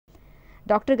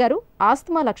Doctor గారు,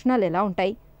 asthma లక్షణాలు ఎలా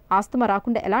ఉంటాయి, ఆస్తమా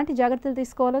రాకుండా ఎలాంటి జాగ్రత్తలు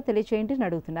తీసుకోవాలో తెలియచేయండి అని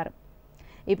అడుగుతున్నారు.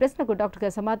 ఈ ప్రశ్నకు డాక్టర్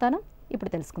గారి సమాధానం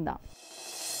ఇప్పుడు తెలుసుకుందాం.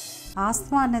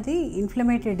 ఆస్తమా అన్నది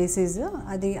ఇన్ఫ్లమేటరీ డిసీజ్.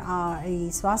 అది ఈ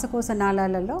శ్వాసకోశ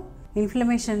నాళాలలో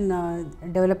ఇన్ఫ్లమేషన్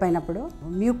డెవలప్ అయినప్పుడు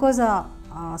మ్యూకోజా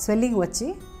స్వెల్లింగ్ వచ్చి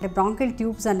బ్రాంకిల్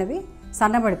ట్యూబ్స్ అన్నవి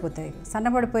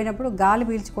సన్నబడిపోయినప్పుడు గాలి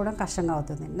పీల్చుకోవడం కష్టంగా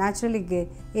అవుతుంది. న్యాచురలీ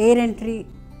ఎయిర్ ఎంట్రీ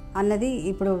అన్నది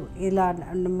ఇప్పుడు ఇలా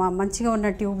మంచిగా ఉన్న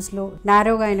ట్యూబ్స్లో,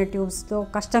 నారోగా అయిన ట్యూబ్స్తో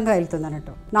కష్టంగా వెళ్తుంది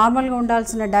అన్నట్టు. నార్మల్గా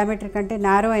ఉండాల్సిన డయామీటర్ కంటే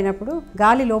నారో అయినప్పుడు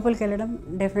గాలి లోపలికి వెళ్ళడం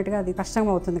డెఫినెట్గా అది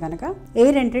కష్టంగా అవుతుంది కనుక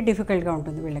ఎయిర్ ఎంట్రీ డిఫికల్ట్గా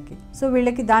ఉంటుంది వీళ్ళకి. సో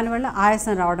వీళ్ళకి దానివల్ల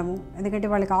ఆయాసం రావడము, ఎందుకంటే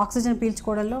వాళ్ళకి ఆక్సిజన్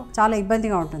పీల్చుకోవడంలో చాలా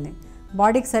ఇబ్బందిగా ఉంటుంది.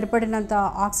 బాడీకి సరిపడినంత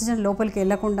ఆక్సిజన్ లోపలికి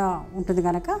వెళ్ళకుండా ఉంటుంది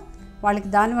కనుక వాళ్ళకి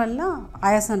దానివల్ల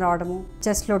ఆయాసం రావడము,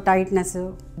 చెస్ట్లో టైట్నెస్,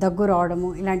 దగ్గు రావడము,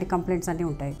 ఇలాంటి కంప్లైంట్స్ అన్నీ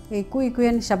ఉంటాయి. ఎక్కువ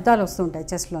అని శబ్దాలు వస్తూ ఉంటాయి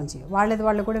చెస్ట్లోంచి,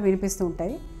 వాళ్ళు కూడా వినిపిస్తూ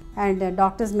ఉంటాయి. అండ్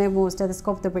డాక్టర్స్ మేము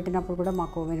స్టెథోస్కోప్తో పెట్టినప్పుడు కూడా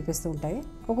మాకు వినిపిస్తూ ఉంటాయి.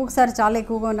 ఒక్కొక్కసారి చాలా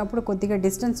ఎక్కువగా ఉన్నప్పుడు కొద్దిగా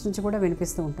డిస్టెన్స్ నుంచి కూడా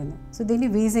వినిపిస్తూ ఉంటుంది. సో దీన్ని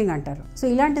వీజింగ్ అంటారు. సో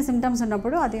ఇలాంటి సిమ్టమ్స్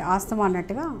ఉన్నప్పుడు అది ఆస్తమా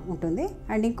అన్నట్టుగా ఉంటుంది.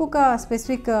 అండ్ ఇంకొక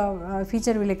స్పెసిఫిక్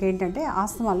ఫీచర్ వీళ్ళకి ఏంటంటే,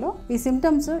 ఆస్తమాలో ఈ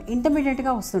సిమ్టమ్స్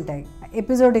ఇంటర్మీడియట్గా వస్తుంటాయి,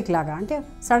 ఎపిసోడిక్ లాగా. అంటే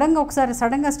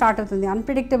సడన్గా స్టార్ట్ అవుతుంది.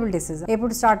 Unpredictable disease.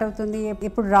 ఎప్పుడు స్టార్ట్ అవుతుంది,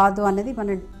 ఎప్పుడు రాదు అనేది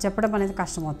మనం చెప్పడం అనేది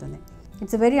కష్టమవుతుంది.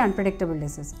 It's very unpredictable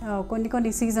disease.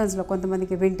 కొన్ని సీజన్స్లో,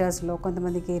 కొంతమందికి వింటర్స్లో,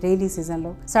 కొంతమందికి రెయినీ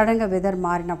సీజన్లో, సడన్గా వెదర్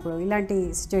మారినప్పుడు, ఇలాంటి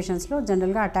సిచ్యువేషన్స్లో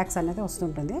జనరల్గా అటాక్స్ అనేది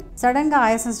వస్తుంటుంది. సడన్గా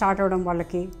ఆయాసం స్టార్ట్ అవ్వడం,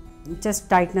 వాళ్ళకి చెస్ట్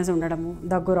టైట్నెస్ ఉండడము,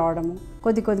 దగ్గు రావడము,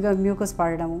 కొద్దిగా మ్యూకస్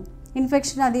పడడము,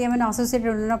 ఇన్ఫెక్షన్ అది ఏమైనా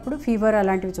అసోసియేటెడ్ ఉన్నప్పుడు ఫీవర్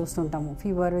అలాంటివి చూస్తుంటాము.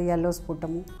 ఫీవర్, యెల్లోస్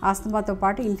పుట్టము, ఆస్తమాతో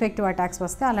పాటు ఇన్ఫెక్టివ్ అటాక్స్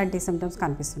వస్తే అలాంటి సిమ్టమ్స్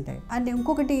కనిపిస్తుంటాయి. అండ్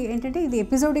ఇంకొకటి ఏంటంటే, ఇది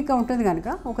ఎపిసోడిక్గా ఉంటుంది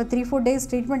కనుక ఒక 3-4 days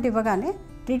ట్రీట్మెంట్ ఇవ్వగానే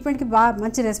ట్రీట్మెంట్కి బాగా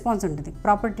మంచి రెస్పాన్స్ ఉంటుంది.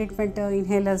 ప్రాపర్ ట్రీట్మెంట్,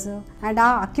 ఇన్హేలర్స్, అండ్ ఆ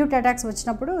అక్యూట్ అటాక్స్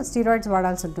వచ్చినప్పుడు స్టీరాయిడ్స్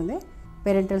వాడాల్సి ఉంటుంది.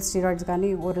 పేరెంటల్ స్టీరాయిడ్స్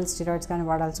కానీ, ఓరల్ స్టీరాయిడ్స్ కానీ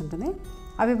వాడాల్సి ఉంటుంది.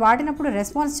 అవి వాడినప్పుడు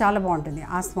రెస్పాన్స్ చాలా బాగుంటుంది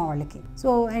ఆస్తమా వాళ్ళకి. సో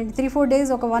అండ్ 3-4 days,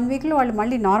 ఒక 1 weekలో వాళ్ళు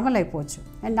మళ్ళీ నార్మల్ అయిపోవచ్చు.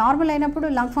 అండ్ నార్మల్ అయినప్పుడు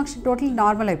లంగ్ ఫంక్షన్ టోటలీ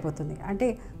నార్మల్ అయిపోతుంది. అంటే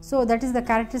so that is the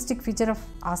characteristic feature of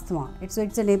asthma. It's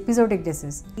an episodic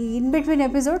disease. ఈ in between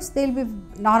episodes they will be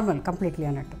normal completely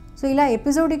అన్నట్టు. సో ఇలా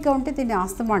ఎపిసోడిక్గా ఉంటే దీన్ని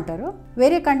ఆస్తమా అంటారు.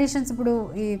 వేరే కండిషన్స్, ఇప్పుడు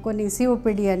ఈ కొన్ని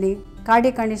సిఓపిడి అని,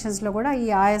 కార్డియక్ కండిషన్స్లో కూడా ఈ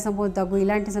ఆయాసము, దగ్గు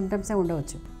ఇలాంటి సిమ్టమ్సే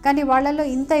ఉండవచ్చు. కానీ వాళ్ళలో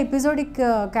ఇంత ఎపిసోడిక్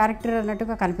క్యారెక్టర్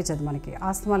అన్నట్టుగా కనిపించదు మనకి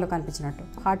ఆస్తమాలో కనిపించినట్టు.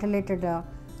 హార్ట్ రిలేటెడ్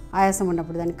ఆయాసం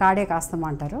ఉన్నప్పుడు దాన్ని కార్డియక్ ఆస్తమా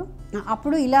అంటారు.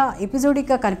 అప్పుడు ఇలా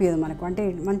ఎపిసోడిక్గా కనిపించదు మనకు. అంటే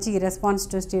మంచి రెస్పాన్స్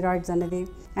టు స్టీరాయిడ్స్ అనేది,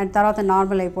 అండ్ తర్వాత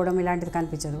నార్మల్ అయిపోవడం ఇలాంటిది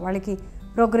కనిపించదు. వాళ్ళకి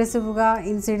ప్రోగ్రెసివ్గా,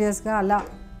 ఇన్సీడియస్గా అలా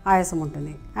ఆయాసం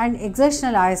ఉంటుంది. అండ్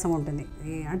ఎగ్జర్షనల్ ఆయాసం ఉంటుంది.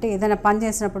 అంటే ఏదైనా పని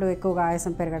చేసినప్పుడు ఎక్కువగా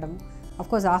ఆయాసం పెరగడం.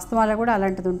 అఫ్కోర్స్ ఆస్తమాలో కూడా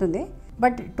అలాంటిది ఉంటుంది.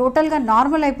 బట్ టోటల్గా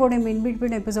నార్మల్ అయిపోవడం ఇన్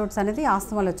బిట్వీన్ ఎపిసోడ్స్ అనేది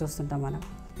ఆస్తమాలో చూస్తుంటాం మనం.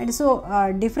 అండ్ సో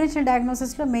డిఫరెన్షియల్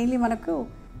డయాగ్నోసిస్లో మెయిన్లీ మనకు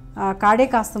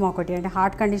కార్డియక్ ఆస్తమా ఒకటి, అంటే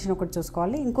హార్ట్ కండిషన్ ఒకటి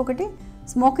చూసుకోవాలి. ఇంకొకటి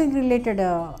స్మోకింగ్ రిలేటెడ్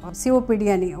సిఓపిడి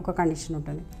అని ఒక కండిషన్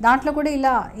ఉంటుంది. దాంట్లో కూడా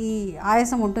ఇలా ఈ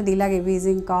ఆయాసం ఉంటుంది. ఇలాగే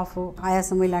వీజింగ్, కాఫ్,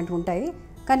 ఆయాసం ఇలాంటివి ఉంటాయి.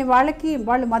 కానీ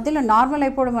వాళ్ళు మధ్యలో నార్మల్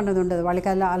అయిపోవడం అన్నది ఉండదు. వాళ్ళకి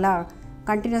అలా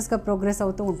కంటిన్యూస్గా ప్రోగ్రెస్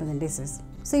అవుతూ ఉంటుంది డిసీజ్.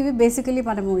 సో ఇవి బేసికలీ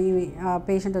మనము ఇవి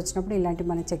పేషెంట్ వచ్చినప్పుడు ఇలాంటివి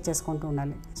మనం చెక్ చేసుకుంటూ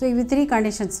ఉండాలి. సో ఇవి 3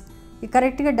 కండిషన్స్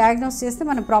కరెక్ట్గా డయాగ్నోస్ చేస్తే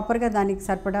మనం ప్రాపర్గా దానికి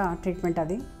సరిపడా ట్రీట్మెంట్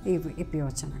అది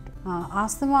ఇప్పించవచ్చు అన్నట్టు.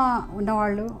 ఆస్తమా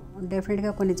ఉన్నవాళ్ళు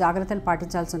డెఫినెట్గా కొన్ని జాగ్రత్తలు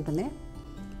పాటించాల్సి ఉంటుంది.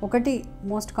 ఒకటి,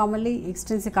 మోస్ట్ కామన్లీ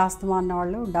ఎక్స్టెన్సిక్ ఆస్తమా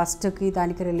అన్నవాళ్ళు డస్ట్కి,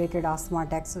 దానికి రిలేటెడ్ ఆస్తమా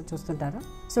అటాక్స్ చూస్తుంటారు.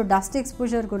 సో డస్ట్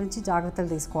ఎక్స్పోజర్ గురించి జాగ్రత్తలు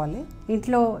తీసుకోవాలి.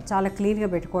 ఇంట్లో చాలా క్లీన్గా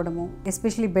పెట్టుకోవడము,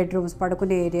 ఎస్పెషలీ బెడ్రూమ్స్,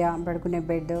 పడుకునే ఏరియా, పడుకునే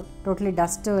బెడ్ టోటలీ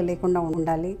డస్ట్ లేకుండా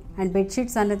ఉండాలి. అండ్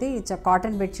బెడ్షీట్స్ అనేది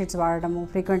కాటన్ బెడ్షీట్స్ వాడడము,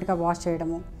 ఫ్రీక్వెంట్గా వాష్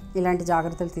చేయడము, ఇలాంటి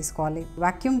జాగ్రత్తలు తీసుకోవాలి.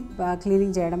 వాక్యూమ్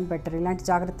క్లీనింగ్ చేయడం బెటర్. ఇలాంటి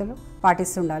జాగ్రత్తలు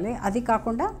పాటిస్తుండాలి. అది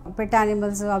కాకుండా పెట్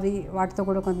యానిమల్స్, అవి వాటితో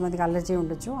కూడా కొంతమందికి అలర్జీ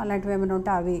ఉండొచ్చు. అలాంటివి ఏమైనా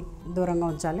ఉంటే అవి దూరంగా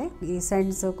ఉంచాలి. ఈ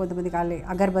సెంట్స్, కొంతమందికి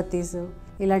అగర్బత్తీస్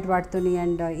ఇలాంటి వాటితోని,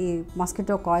 అండ్ ఈ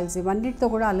మస్కిటో కాయిల్స్, ఇవన్నిటితో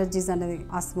కూడా అలర్జీస్ అనేది,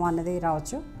 ఆస్తమా అనేది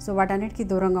రావచ్చు. సో వాటన్నిటికీ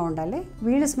దూరంగా ఉండాలి.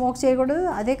 వీళ్ళు స్మోక్ చేయకూడదు.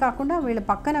 అదే కాకుండా వీళ్ళ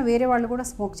పక్కన వేరే వాళ్ళు కూడా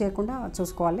స్మోక్ చేయకుండా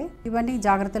చూసుకోవాలి. ఇవన్నీ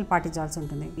జాగ్రత్తలు పాటించాల్సి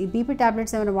ఉంటుంది. ఈ బీపీ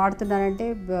టాబ్లెట్స్ ఏమైనా వాడుతున్నారంటే,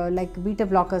 లైక్ బీటా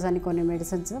బ్లాకర్స్ అని కొన్ని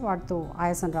మెడిసిన్స్, వాటితో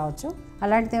ఆయాసం రావచ్చు.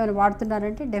 అలాంటిది ఏమైనా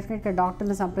వాడుతున్నారంటే డెఫినెట్గా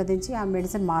డాక్టర్ని సంప్రదించి ఆ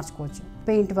మెడిసిన్ మార్చుకోవచ్చు.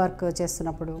 పెయింట్ వర్క్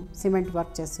చేస్తున్నప్పుడు, సిమెంట్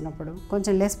వర్క్ చేస్తున్నప్పుడు,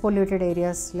 కొంచెం less polluted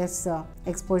areas, less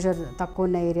exposure తక్కువ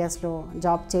ఉన్న ఏరియాస్లో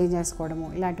జాబ్ చేంజ్ చేసుకోవడము,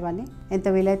 ఇలాంటివన్నీ ఎంత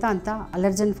వీలైతే అంత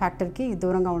అలర్జన్ ఫ్యాక్టర్కి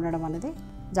దూరంగా ఉండడం అనేది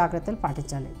జాగ్రత్తలు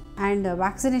పాటించాలి. అండ్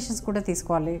వ్యాక్సినేషన్స్ కూడా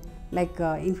తీసుకోవాలి. Like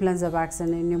influenza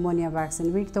vaccine, pneumonia vaccine,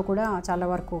 వీటితో కూడా చాలా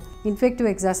వరకు ఇన్ఫెక్టివ్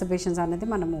ఎగ్జాసర్బేషన్స్ అనేది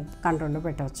మనము కంట్రోల్లో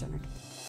పెట్టవచ్చు అన్నట్టు.